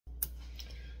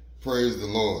Praise the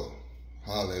Lord.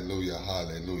 Hallelujah,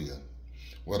 hallelujah.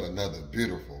 What another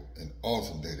beautiful and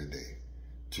awesome day today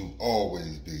to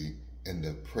always be in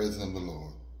the presence of the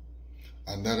Lord.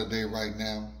 Another day right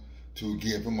now to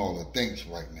give him all the thanks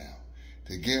right now,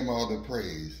 to give him all the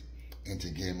praise and to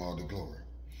give him all the glory.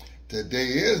 Today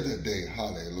is the day,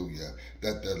 hallelujah,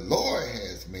 that the Lord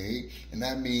has made, and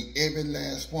I mean every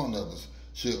last one of us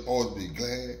should always be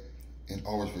glad and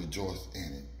always rejoice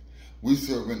in it. We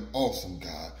serve an awesome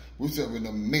God. We serve an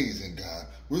amazing God.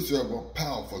 We serve a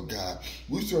powerful God.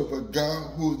 We serve a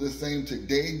God who is the same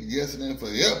today, yesterday, and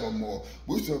forevermore.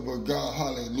 We serve a God,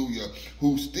 hallelujah,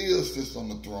 who still sits on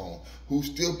the throne, who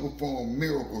still performs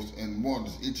miracles and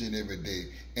wonders each and every day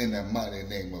in the mighty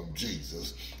name of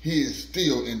Jesus. He is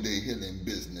still in the healing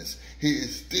business. He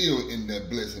is still in the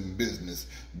blessing business.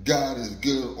 God is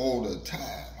good all the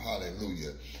time,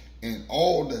 hallelujah. And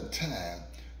all the time,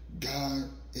 God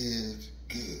is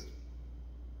good.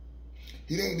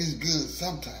 He ain't as good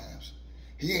sometimes.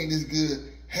 He ain't as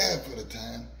good half of the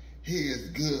time. He is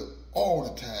good all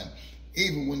the time.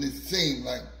 Even when it seems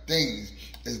like things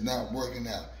is not working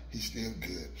out, he's still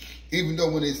good. Even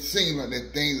though when it seems like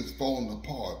that things is falling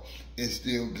apart, it's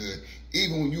still good.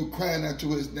 Even when you crying out to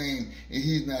his name and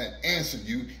he's not answering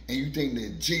you and you think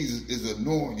that Jesus is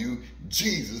ignoring you,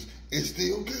 Jesus is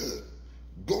still good.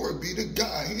 Glory be to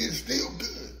God. He is still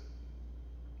good.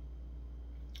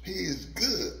 He is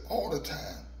good all the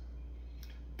time.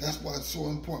 That's why it's so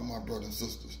important, my brothers and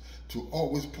sisters, to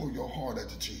always pour your heart out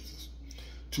to Jesus.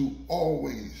 To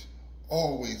always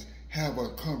have a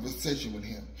conversation with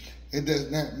him. It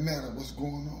does not matter what's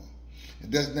going on.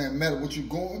 It does not matter what you're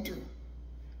going through.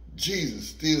 Jesus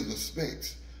still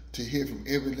expects to hear from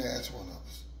every last one of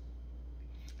us.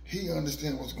 He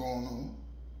understands what's going on.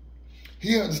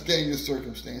 He understands your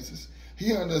circumstances.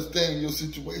 He understands your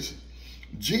situation.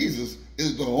 Jesus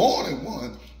is the only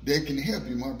one that can help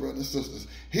you, my brothers and sisters.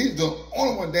 He's the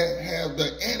only one that has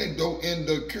the antidote and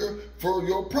the cure for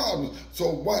your problems. So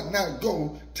why not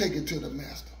go take it to the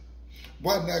master?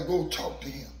 Why not go talk to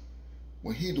him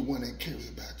when he's the one that cares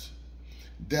about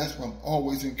you? That's why I'm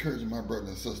always encouraging my brothers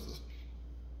and sisters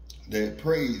that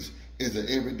praise is an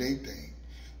everyday thing.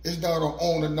 It's not an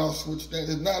on and off switch thing.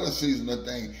 It's not a seasonal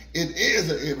thing. It is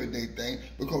an everyday thing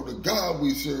because the God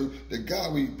we serve, the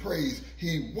God we praise,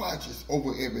 he watches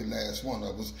over every last one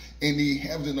of us. And he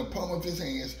has it in the palm of his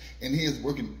hands and he is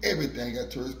working everything out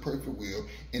to his perfect will.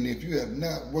 And if you have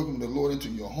not welcomed the Lord into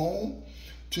your home,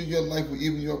 to your life, or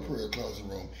even your prayer closet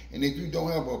room, and if you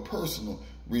don't have a personal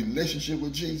relationship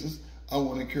with Jesus, I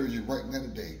want to encourage you right now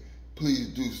today, please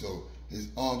do so. His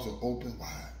arms are open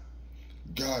wide.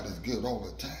 God is good all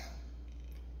the time.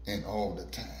 And all the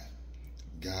time,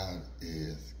 God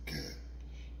is good.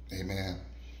 Amen.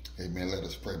 Amen. Let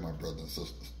us pray, my brothers and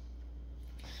sisters.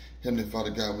 Heavenly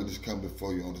Father God, we just come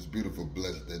before you on this beautiful,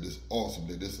 blessed day, this awesome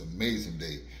day, this amazing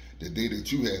day, the day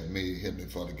that you have made, Heavenly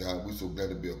Father God. We're so glad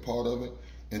to be a part of it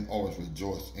and always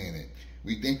rejoice in it.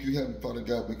 We thank you, Heavenly Father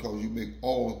God, because you make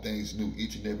all things new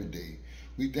each and every day.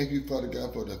 We thank you, Father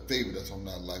God, for the favor that's on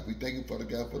our life. We thank you, Father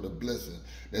God, for the blessing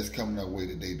that's coming our way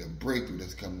today, the breakthrough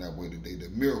that's coming our way today, the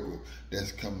miracle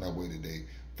that's coming our way today.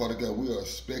 Father God, we are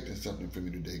expecting something from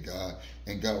you today, God.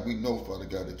 And God, we know, Father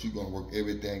God, that you're going to work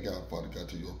everything out, Father God,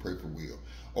 to your perfect will.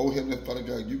 Oh, Heavenly Father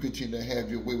God, you continue to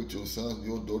have your way with your sons and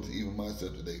your daughters, even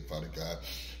myself today, Father God.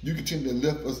 You continue to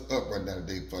lift us up right now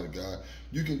today, Father God.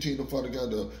 You continue, Father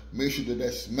God, to make sure that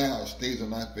that smile stays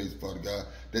on our face, Father God,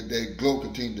 that that glow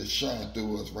continues to shine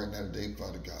through us right now today,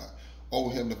 Father God. Oh,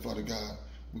 Heavenly Father God,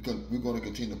 we're going to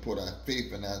continue to put our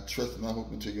faith and our trust and our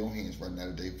hope into your hands right now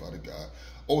today, Father God.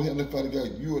 Oh, Heavenly Father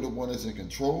God, you are the one that's in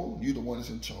control. You're the one that's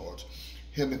in charge.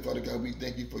 Heavenly Father God, we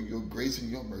thank you for your grace and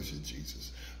your mercy,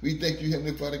 Jesus. We thank you,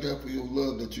 Heavenly Father God, for your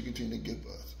love that you continue to give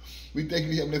us. We thank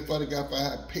you, Heavenly Father God, for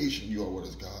how patient you are with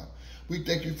us, God. We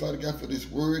thank you, Father God, for this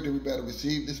word that we're about to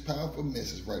receive, this powerful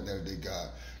message right now today, God,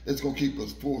 that's going to keep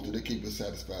us full today, keep us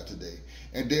satisfied today.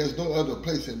 And there's no other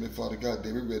place, Heavenly Father God,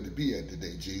 that we're ready to be at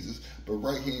today, Jesus, but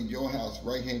right here in your house,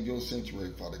 right here in your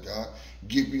sanctuary, Father God.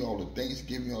 Give me all the thanks,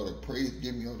 give me all the praise,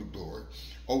 give me all the glory.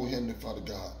 Oh, Heavenly Father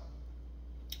God,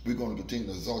 we're going to continue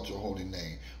to exalt your holy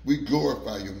name. We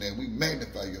glorify your name. We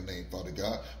magnify your name, Father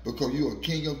God, because you are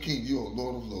King of kings. You are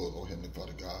Lord of lords, oh Heavenly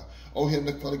Father God. Oh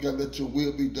Heavenly Father God, let your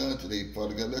will be done today,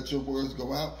 Father God. Let your words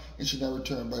go out and should not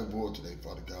return by void today,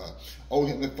 Father God. Oh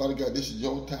Heavenly Father God, this is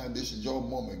your time. This is your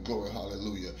moment. Glory,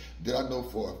 hallelujah. That I know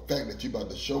for a fact that you're about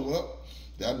to show up.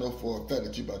 That I know for a fact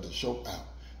that you're about to show out.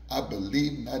 I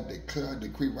believe and I declare,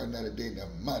 decree right now today in the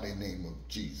mighty name of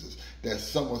Jesus that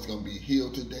someone's going to be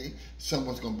healed today.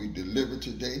 Someone's going to be delivered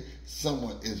today.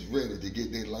 Someone is ready to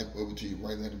get their life over to you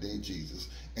right now today, Jesus.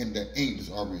 And the angels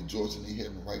are rejoicing in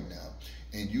heaven right now.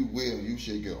 And you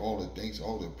shall get all the thanks,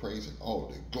 all the praise, and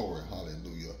all the glory.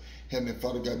 Hallelujah. Heavenly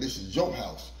Father God, this is your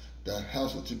house. The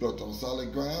house that you built on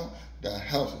solid ground, the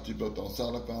house that you built on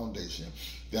solid foundation,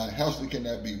 the house that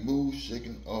cannot be moved,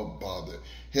 shaken, or bothered.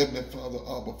 Heavenly Father,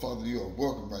 Abba Father, you are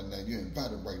welcome right now. You're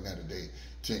invited right now today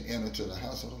to enter to the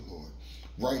house of the Lord.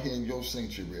 Right here in your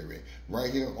sanctuary,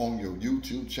 right here on your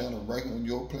YouTube channel, right here on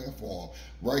your platform,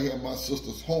 right here in my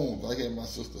sister's home, right here in my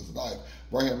sister's life,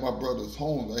 right here in my brother's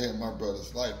home, right here in my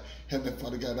brother's life. Heavenly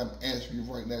Father God, I'm asking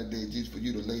you right now today, Jesus, for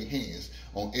you to lay hands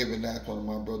on every last one of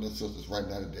my brothers and sisters right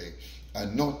now today.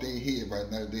 Anoint their head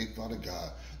right now today, Father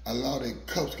God. Allow their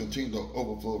cups continue to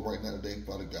overflow right now today,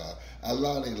 Father God.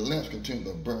 Allow their lamps continue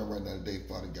to burn right now today,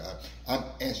 Father God. I'm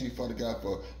asking you, Father God,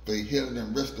 for healing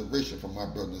and restoration for my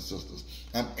brothers and sisters.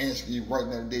 I'm asking you right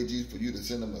now today, Jesus, for you to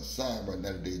send them a sign right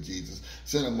now today, Jesus.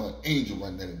 Send them an angel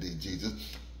right now today, Jesus.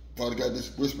 Father God,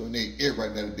 just whisper in their ear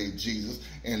right now today, Jesus,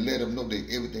 and let them know that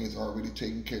everything's already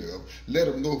taken care of. Let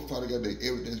them know, Father God, that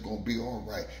everything's going to be all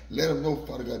right. Let them know,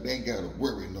 Father God, they ain't got to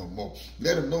worry no more.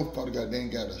 Let them know, Father God, they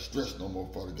ain't got to stress no more,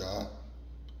 Father God,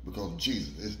 because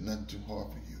Jesus, it's nothing too hard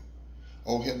for you.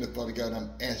 Oh, Heavenly Father God,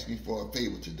 I'm asking for a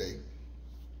favor today.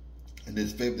 And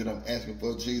this favor that I'm asking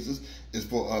for, Jesus, is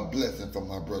for a blessing for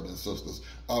my brothers and sisters,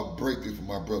 a breakthrough for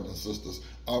my brothers and sisters,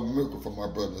 a miracle for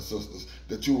my brothers and sisters,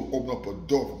 that you will open up a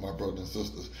door for my brothers and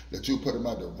sisters, that you will put them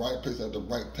at the right place at the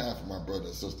right time for my brothers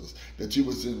and sisters, that you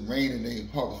will send rain and they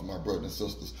harvest for my brothers and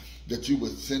sisters, that you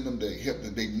would send them the help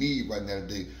that they need right now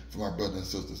today for my brothers and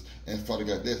sisters. And Father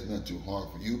God, that's not too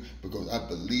hard for you, because I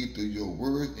believe through your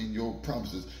word and your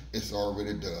promises, it's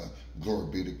already done. Glory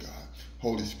be to God.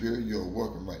 Holy Spirit, you're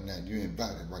welcome right now. You're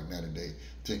invited right now today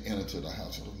to enter to the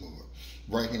house of the Lord.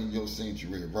 Right here in your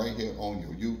sanctuary, right here on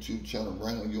your YouTube channel,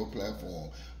 right on your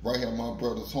platform, right here in my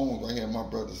brother's home, right here in my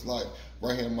brother's life,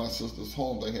 right here in my sister's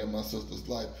home, right here in my sister's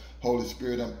life. Holy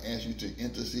Spirit, I'm asking you to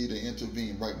intercede and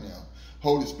intervene right now.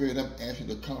 Holy Spirit, I'm asking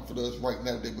you to comfort us right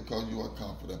now today, because you are a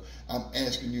comforter. I'm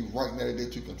asking you right now today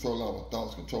to control our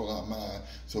thoughts, control our mind,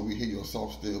 so we hear your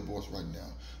soft, still voice right now.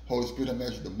 Holy Spirit, I'm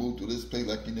asking you to move through this place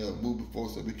like you never moved before,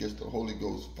 so we catch the Holy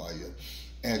Ghost fire.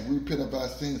 As we repent of our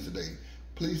sins today,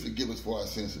 please forgive us for our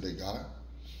sins today, God.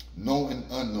 Known and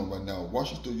unknown right now.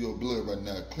 Wash us through your blood right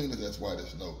now. Clean us as white as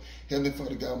snow. Heavenly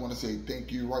Father God, I want to say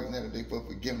thank you right now today for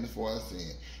forgiving us for our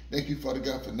sin. Thank you, Father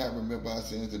God, for not remembering our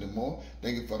sins anymore.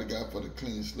 Thank you, Father God, for the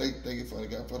clean slate. Thank you, Father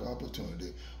God, for the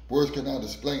opportunity. Words cannot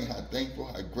explain how thankful,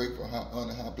 how grateful, how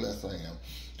honored, how blessed I am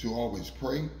to always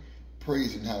pray,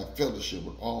 praise, and have fellowship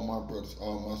with all my brothers,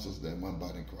 all my sisters, and one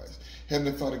body in Christ.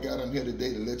 Heavenly Father God, I'm here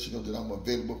today to let you know that I'm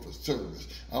available for service.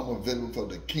 I'm available for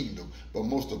the kingdom, but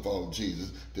most of all,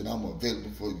 Jesus, that I'm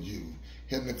available for you.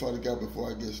 Heavenly Father God, before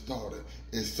I get started,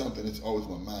 it's something that's always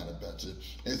in my mind about you.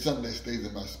 It's something that stays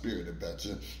in my spirit about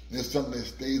you. It's something that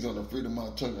stays on the fruit of my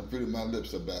tongue and fruit of my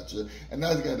lips about you. And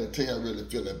I just got to tell you how I really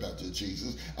feel about you,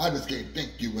 Jesus. I just can't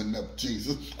thank you enough,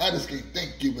 Jesus. I just can't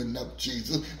thank you enough,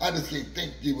 Jesus. I just can't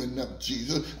thank you enough,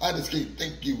 Jesus. I just can't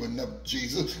thank you enough,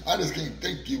 Jesus. I just can't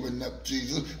thank you enough,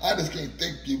 Jesus. I just can't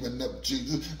thank you enough,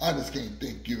 Jesus. I just can't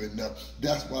thank you enough.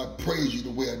 That's why I praise you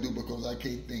the way I do, because I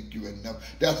can't thank you enough.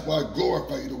 That's why I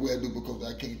glorify you the way I do, because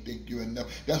I can't thank you enough.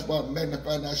 That's why I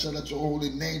magnify and I shout out your holy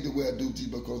name the way I do, Jesus,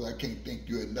 because I can't thank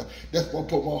you enough. That's why I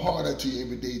put my heart out to you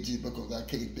every day, Jesus, because I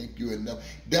can't thank you enough.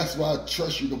 That's why I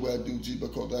trust you the way I do, Jesus,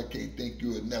 because I can't thank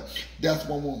you enough. That's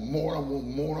why I want more, I want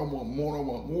more, I want more, I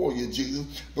want more, you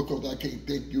Jesus, because I can't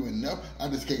thank you enough. I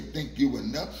just can't thank you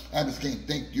enough. I just can't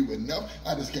thank you enough.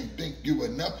 I just can't thank you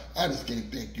enough. I just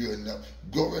can't thank you enough.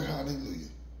 Glory, hallelujah.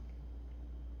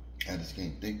 I just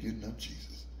can't thank you enough,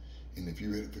 Jesus. And if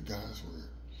you're ready for God's word,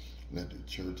 let the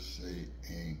church say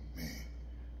amen.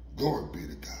 Glory be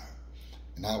to God.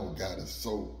 And our God is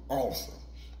so awesome,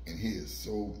 and he is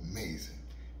so amazing.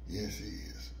 Yes, he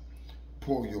is.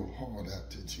 Pour your heart out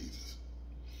to Jesus.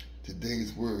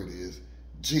 Today's word is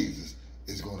Jesus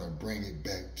is going to bring it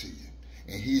back to you,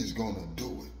 and he is going to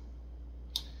do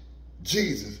it.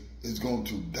 Jesus is going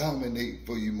to dominate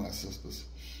for you, my sisters.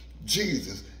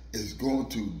 Jesus is going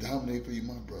to dominate for you,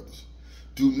 my brothers.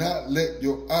 Do not let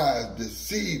your eyes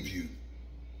deceive you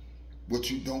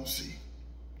what you don't see.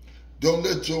 Don't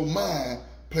let your mind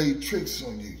play tricks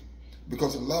on you.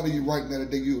 Because a lot of you right now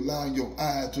today, you're allowing your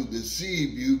eyes to deceive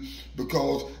you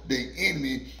because the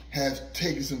enemy has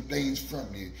taken some things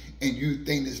from you and you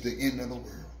think it's the end of the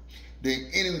world.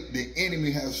 the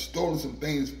enemy has stolen some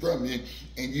things from you,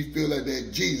 and you feel like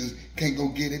that Jesus can't go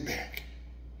get it back.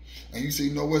 And you say,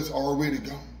 you know what, it's already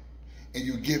gone. And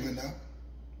you're giving up.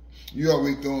 You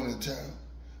already throwing in the towel.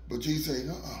 But Jesus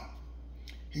said,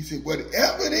 He said,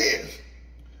 whatever it is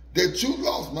that you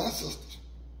lost, my sisters,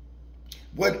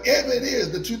 whatever it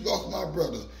is that you lost, my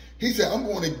brothers, He said, I'm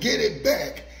going to get it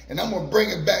back, and I'm going to bring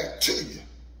it back to you.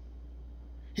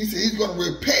 He said He's going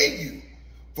to repay you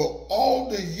for all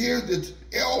the years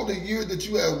that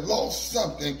you have lost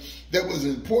something that was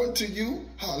important to you,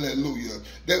 hallelujah,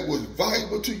 that was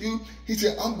valuable to you. He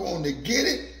said, I'm going to get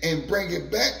it and bring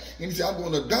it back. And He said, I'm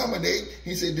going to dominate.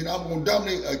 He said, then I'm going to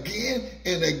dominate again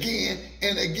and again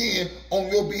and again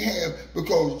on your behalf,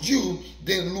 because you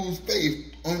didn't lose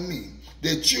faith on me.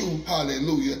 That you,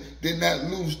 hallelujah, did not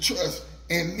lose trust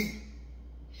in me.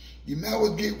 You might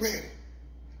well get ready,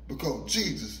 because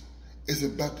Jesus is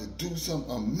about to do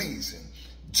something amazing.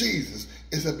 Jesus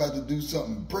is about to do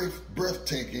something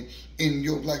breathtaking in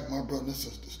your life, my brothers and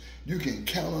sisters. You can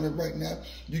count on it right now.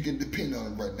 You can depend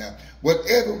on it right now.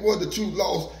 Whatever it was that you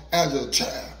lost as a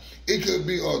child, it could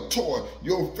be a toy,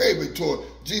 your favorite toy.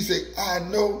 Jesus said, I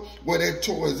know where that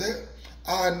toy is at.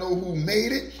 I know who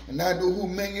made it, and I know who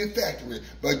manufactured it.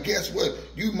 But guess what?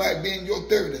 You might be in your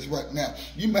 30s right now.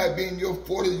 You might be in your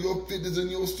 40s, your 50s, and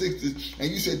your 60s.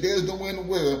 And you said, there's no way in the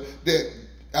world that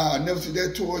I'll never see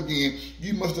that toy again.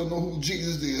 You must not know who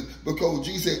Jesus is, because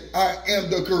Jesus said, I am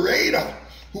the creator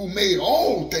who made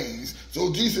all things.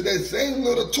 So Jesus, that same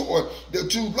little toy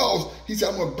that you lost, He said,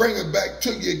 I'm going to bring it back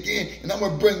to you again, and I'm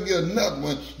going to bring you another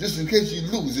one just in case you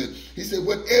lose it. He said,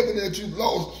 whatever that you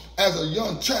lost as a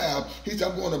young child, He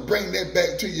said, I'm going to bring that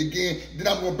back to you again. Then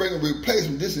I'm going to bring a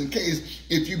replacement just in case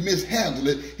if you mishandle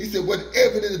it. He said,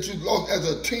 whatever that you lost as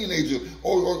a teenager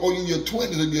or in your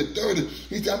 20s or your 30s,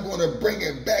 He said, I'm going to bring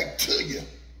it back to you.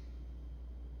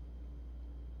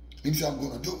 He said, I'm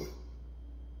going to do it.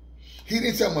 He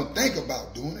didn't say I'm going to think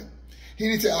about doing it. He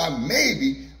didn't say I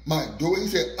maybe might do it. He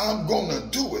said, I'm going to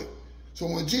do it. So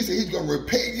when Jesus said He's going to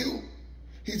repay you,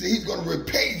 He said He's going to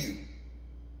repay you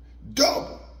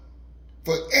double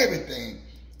for everything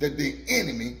that the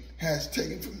enemy has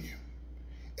taken from you.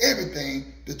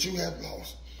 Everything that you have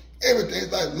lost. Everything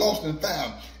is like lost and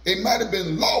found. It might have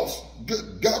been lost,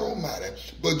 good God Almighty.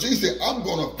 But Jesus said, I'm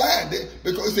going to find it,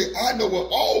 because He said, I know where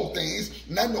all things,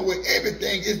 and I know where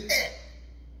everything is at.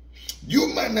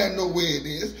 You might not know where it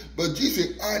is, but Jesus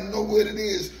said, I know where it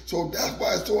is. So that's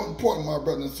why it's so important, my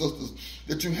brothers and sisters,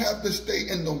 that you have to stay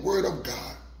in the Word of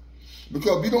God.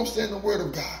 Because if you don't stay in the Word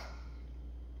of God,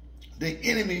 the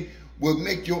enemy will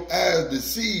make your eyes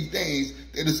deceive things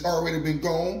that has already been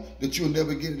gone, that you'll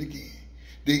never get it again.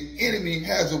 The enemy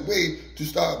has a way to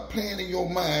start playing in your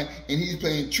mind, and he's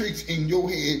playing tricks in your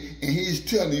head, and he's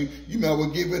telling you, you might well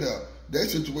give it up. That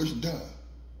situation done.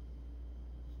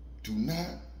 Do not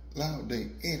allow the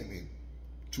enemy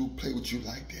to play with you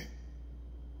like that.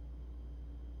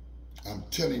 I'm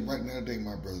telling you right now today,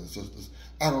 my brothers and sisters,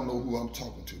 I don't know who I'm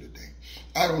talking to today.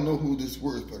 I don't know who this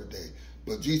word is for today.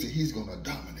 But Jesus, He's going to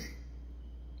dominate.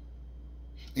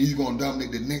 He's going to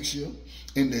dominate the next year,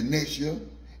 and the next year.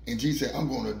 And Jesus said, I'm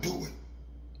going to do it.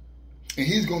 And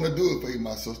He's going to do it for you,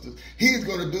 my sisters. He's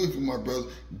going to do it for my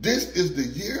brothers. This is the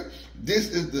year, this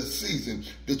is the season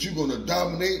that you're going to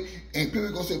dominate. And people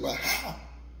are going to say, but how?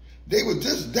 They were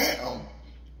just down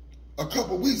a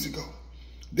couple weeks ago.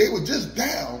 They were just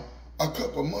down a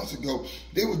couple months ago.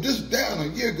 They were just down a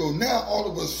year ago. Now,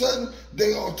 all of a sudden,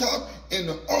 they on top. And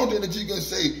the only thing that you're going to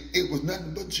say, it was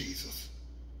nothing but Jesus.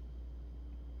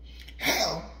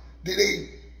 How did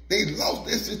they lost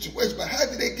their situation, but how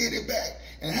did they get it back?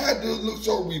 And how did it look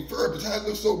so refurbished? How did it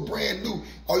look so brand new?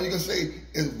 All you're going to say,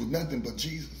 it was nothing but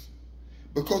Jesus.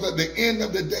 Because at the end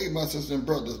of the day, my sisters and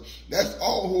brothers, that's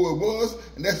all who it was,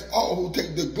 and that's all who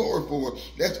take the glory for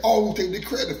it. That's all who take the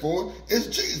credit for it, is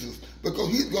Jesus. Because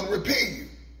He's going to repay you.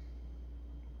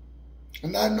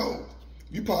 And I know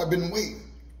you probably been waiting.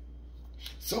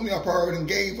 Some of y'all probably already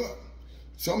gave up.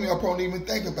 Some of y'all probably don't even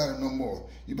think about it no more.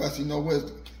 You probably say, you know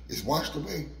what? It's washed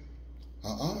away.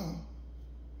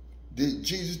 Did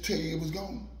Jesus tell you it was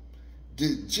gone?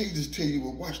 Did Jesus tell you it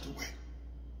was washed away?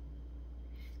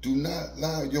 Do not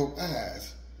allow your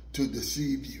eyes to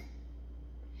deceive you.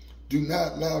 Do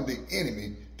not allow the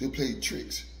enemy to play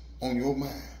tricks on your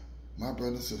mind, my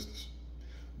brothers and sisters.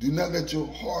 Do not let your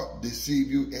heart deceive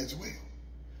you as well.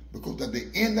 Because at the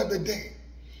end of the day,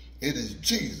 it is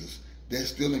Jesus that's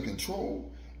still in control.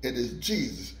 It is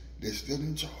Jesus that's still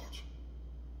in charge.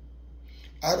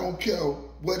 I don't care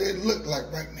what it looked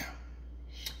like right now.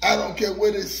 I don't care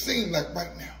what it seemed like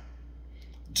right now.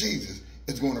 Jesus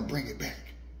is going to bring it back.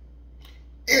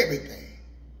 Everything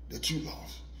that you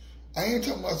lost. I ain't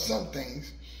talking about some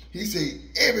things. He said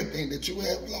everything that you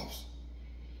have lost.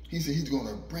 He said he's going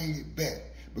to bring it back,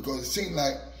 because it seemed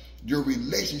like your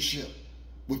relationship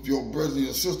with your brothers and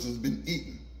your sisters has been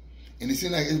eaten. And it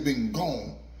seemed like it's been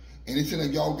gone. And it seemed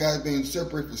like y'all guys been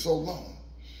separated for so long.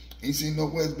 And he said, no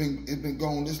way, it's been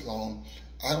gone this long.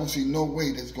 I don't see no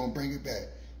way that's going to bring it back.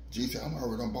 Jesus said, I'm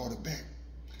already done bought it back.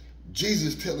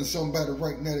 Jesus is telling somebody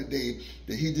right now today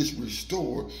that he just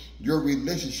restored your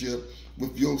relationship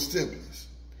with your siblings.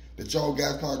 That y'all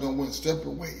guys probably don't went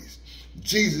separate ways.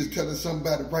 Jesus is telling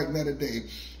somebody right now today,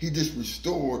 he just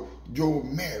restored your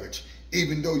marriage.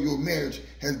 Even though your marriage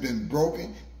has been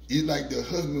broken, it's like the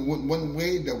husband went one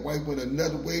way, the wife went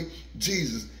another way.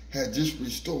 Jesus had just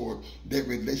restored that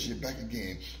relationship back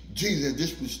again. Jesus had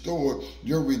just restored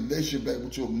your relationship back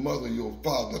with your mother, your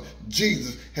father.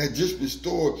 Jesus had just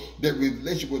restored that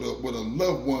relationship with a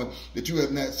loved one that you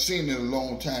have not seen in a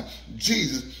long time.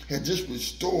 Jesus had just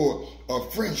restored a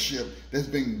friendship that's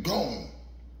been gone.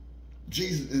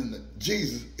 Jesus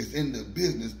is in the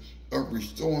business of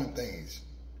restoring things,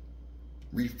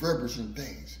 refurbishing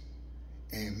things,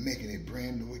 and making it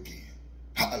brand new again.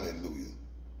 Hallelujah.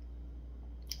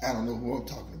 I don't know who I'm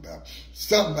talking about.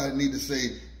 Somebody need to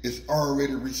say it's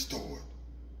already restored.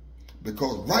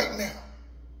 Because right now,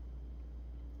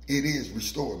 it is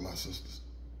restored, my sisters.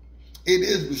 It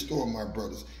is restored, my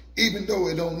brothers, even though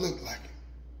it don't look like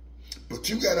it. But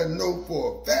you got to know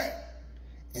for a fact,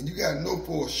 and you got to know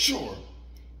for sure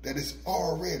that it's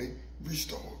already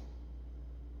restored.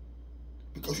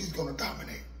 Because he's going to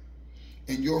dominate.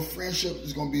 And your friendship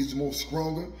is going to be more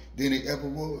stronger than it ever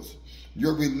was.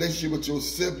 Your relationship with your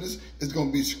siblings is going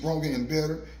to be stronger and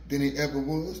better than it ever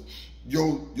was.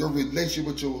 Your relationship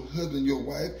with your husband, your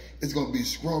wife, is going to be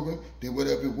stronger than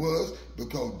whatever it was,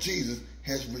 because Jesus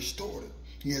has restored it.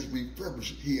 He has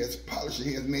refurbished it. He has polished it.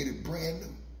 He has made it brand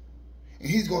new. And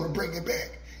he's going to bring it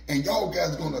back. And y'all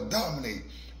guys are going to dominate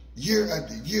year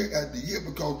after year after year,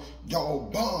 because y'all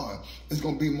bond is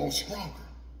going to be more stronger.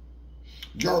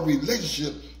 Your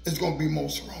relationship is going to be more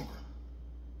stronger.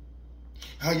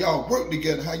 How y'all work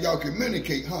together, how y'all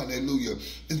communicate, hallelujah,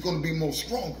 is going to be more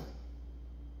stronger.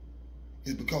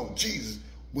 It's because Jesus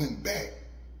went back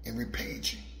and repaid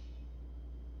you.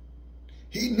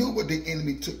 He knew what the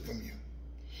enemy took from you.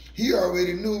 He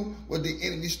already knew what the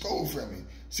enemy stole from you.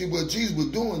 See, what Jesus was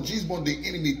doing, Jesus wanted the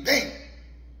enemy to think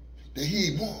that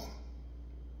he won.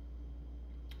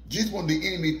 Jesus wanted the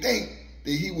enemy to think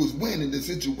that he was winning the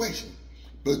situation.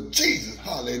 But Jesus,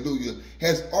 hallelujah,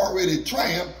 has already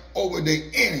triumphed over the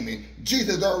enemy.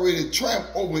 Jesus has already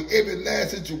triumphed over every last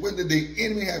situation that the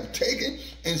enemy have taken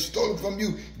and stolen from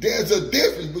you. There's a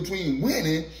difference between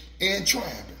winning and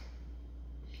triumphing.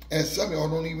 And some of y'all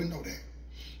don't even know that.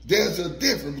 There's a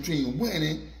difference between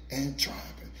winning and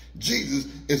triumphing. Jesus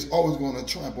is always going to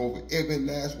triumph over every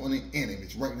last one of the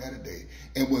enemies right now today.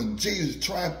 And when Jesus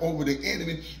triumphs over the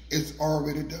enemy, it's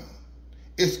already done.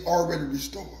 It's already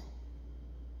restored.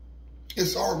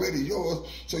 It's already yours,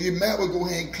 so you might as well go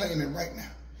ahead and claim it right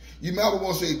now. You might as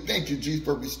well say, thank you, Jesus,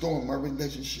 for restoring my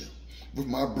relationship with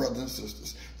my brothers and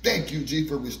sisters. Thank you, Jesus,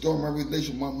 for restoring my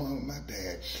relationship with my mom and my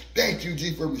dad. Thank you,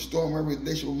 Jesus, for restoring my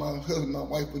relationship with my husband and my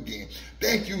wife again.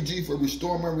 Thank you, Jesus, for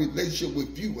restoring my relationship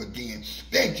with you again.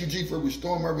 Thank you, Jesus, for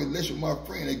restoring my relationship with my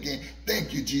friend again.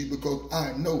 Thank you, Jesus, because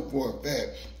I know for a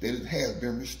fact that it has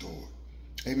been restored.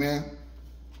 Amen?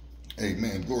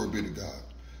 Amen. Glory be to God.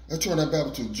 Let's turn our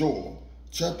Bible to Joel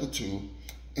chapter 2,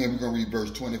 and we're going to read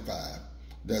verse 25.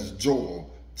 That's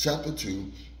Joel chapter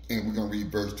 2, and we're going to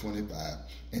read verse 25.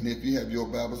 And if you have your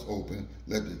Bibles open,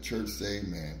 let the church say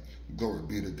amen. Glory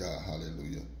be to God.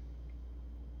 Hallelujah.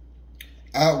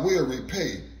 I will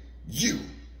repay you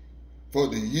for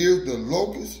the years the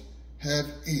locusts have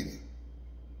eaten.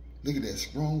 Look at that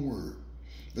strong word.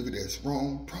 Look at that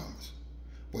strong promise.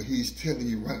 But he's telling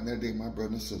you right now today, my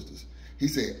brothers and sisters. He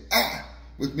said,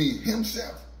 which means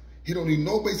himself. He don't need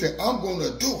nobody say, I'm going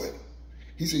to do it.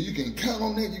 He said, you can count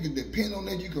on that, you can depend on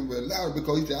that, you can rely on it,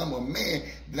 because he said, I'm a man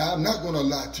that I'm not going to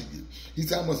lie to you. He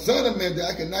said, I'm a son of man that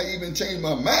I cannot even change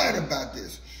my mind about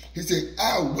this. He said,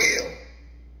 I will.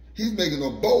 He's making a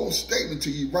bold statement to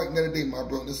you right now today, my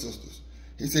brothers and sisters.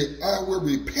 He said, I will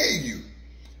repay you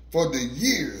for the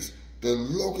years the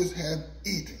locusts have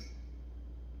eaten.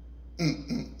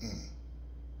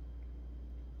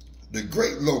 The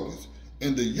great locust,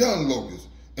 and the young locust,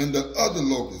 and the other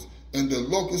locust, and the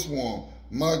locust swarm,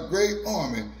 my great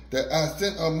army that I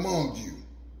sent among you.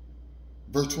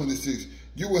 Verse 26,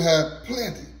 you will have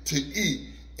plenty to eat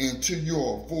and to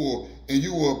your full, and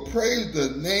you will praise the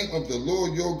name of the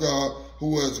Lord your God,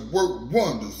 who has worked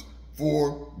wonders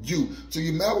for you. So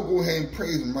you might well go ahead and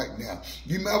praise him right now.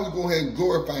 You might well go ahead and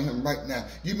glorify him right now.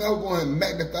 You might well go ahead and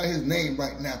magnify his name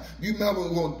right now. You might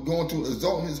well go to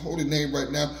exalt his holy name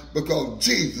right now, because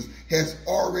Jesus has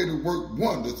already worked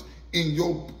wonders in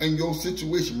your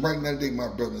situation right now today, my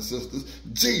brothers and sisters.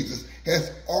 Jesus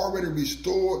has already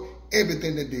restored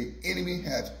everything that the enemy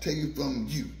has taken from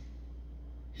you.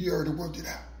 He already worked it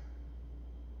out.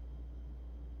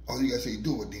 All you got to say,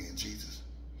 do it then, Jesus.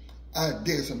 I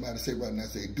dare somebody say right now,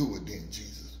 say, do it then,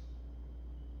 Jesus.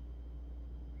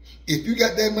 If you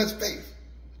got that much faith,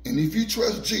 and if you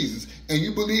trust Jesus, and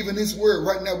you believe in his word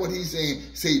right now, what he's saying,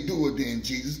 say, do it then,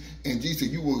 Jesus. And Jesus said,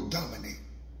 you will dominate.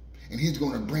 And he's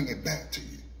going to bring it back to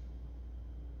you.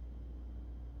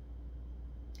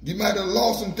 You might have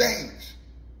lost some things,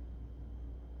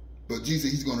 but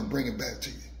Jesus, he's going to bring it back to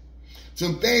you.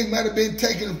 Some things might have been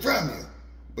taken from you,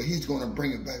 but he's going to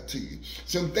bring it back to you.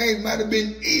 Some things might have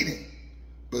been eaten,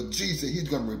 but Jesus, he's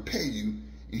going to repay you,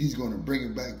 and he's going to bring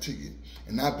it back to you.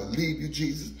 And I believe you,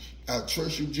 Jesus. I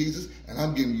trust you, Jesus. And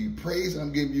I'm giving you praise, and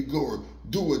I'm giving you glory.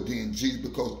 Do it then, Jesus,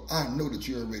 because I know that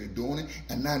you're already doing it.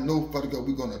 And I know, Father God,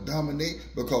 we're going to dominate,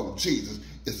 because Jesus,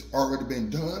 it's already been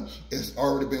done. It's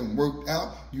already been worked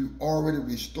out. You already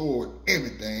restored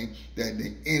everything that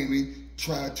the enemy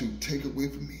tried to take away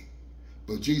from me.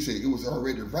 But Jesus said it was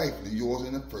already rightfully yours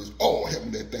in the first. Oh, help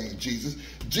me that thing, Jesus.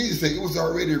 Jesus said it was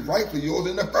already rightfully yours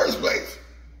in the first place.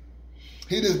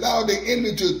 He just allowed the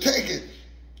enemy to take it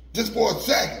just for a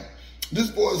second,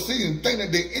 just for a season, think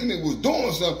that the enemy was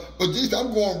doing something. But Jesus,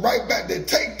 I'm going right back to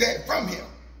take that from him.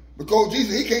 Because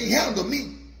Jesus, he can't handle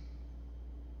me.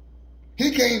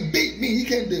 He can't beat me. He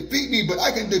can't defeat me, but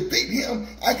I can defeat him.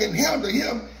 I can handle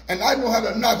him, and I know how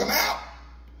to knock him out.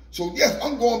 So yes,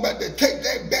 I'm going back to take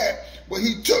that back, what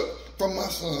he took from my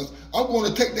sons. I'm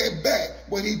going to take that back,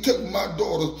 what he took from my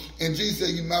daughters. And Jesus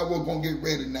said, you might well going to get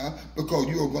ready now, because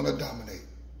you are going to dominate.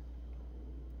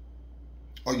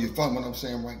 Are you following what I'm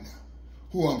saying right now?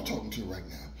 Who I'm talking to right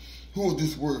now? Who is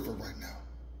this word for right now?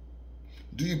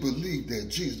 Do you believe that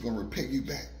Jesus is going to repay you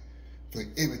back for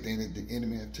everything that the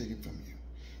enemy has taken from you?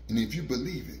 And if you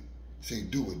believe it, say,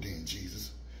 do it then,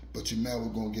 Jesus. But you might well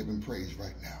going to give him praise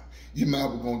right now. You might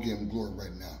well going to give him glory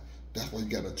right now. That's why you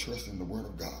got to trust in the word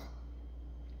of God.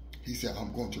 He said,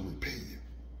 I'm going to repay you.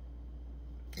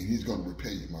 And he's going to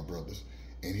repay you, my brothers.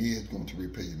 And he is going to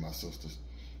repay you, my sisters.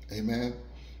 Amen.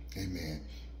 Amen.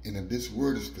 And if this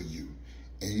word is for you,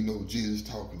 and you know Jesus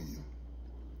talking to you,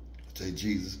 say,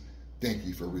 Jesus, thank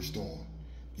you for restoring.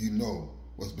 You know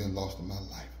what's been lost in my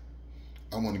life.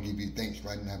 I want to give you thanks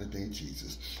right now today,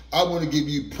 Jesus. I want to give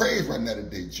you praise right now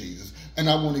today, Jesus. And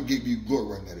I want to give you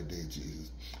glory right now today,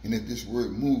 Jesus. And if this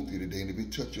word moved you today, and if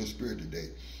it touched your spirit today,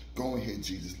 go and hit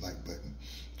Jesus like button.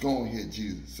 Go and hit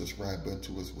Jesus subscribe button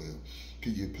too as well.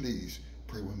 Could you please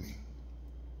pray with me?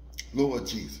 Lord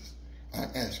Jesus, I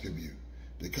ask of you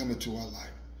to come into our life,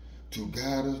 to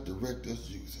guide us, direct us,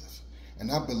 use us.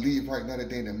 And I believe right now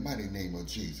today in the mighty name of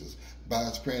Jesus, by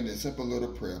us praying that simple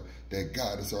little prayer, that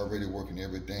God is already working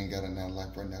everything out in our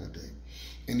life right now today.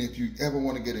 And if you ever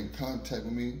want to get in contact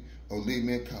with me or leave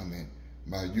me a comment,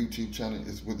 my YouTube channel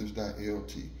is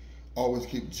Withers.lt. Always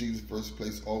keep Jesus first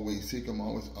place. Always seek him.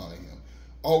 Always honor him.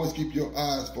 Always keep your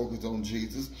eyes focused on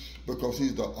Jesus, because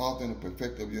he's the author and the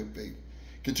perfecter of your faith.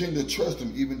 Continue to trust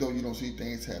him even though you don't see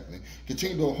things happening.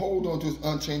 Continue to hold on to his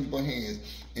unchangeable hands,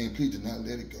 and please do not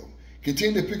let it go.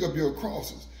 Continue to pick up your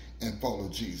crosses and follow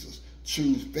Jesus.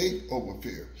 Choose faith over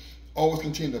fear. Always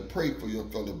continue to pray for your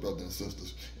fellow brothers and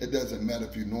sisters. It doesn't matter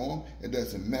if you know them. It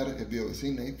doesn't matter if you've ever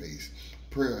seen their face.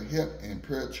 Prayer helps, and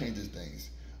prayer changes things.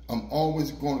 I'm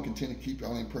always going to continue to keep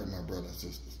y'all in prayer, my brothers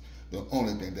and sisters. The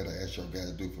only thing that I ask y'all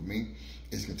guys to do for me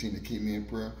is continue to keep me in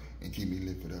prayer and keep me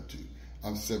lifted up too.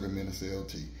 I'm 7 Minutes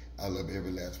LT. I love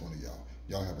every last one of y'all.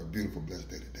 Y'all have a beautiful, blessed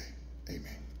day today.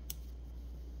 Amen.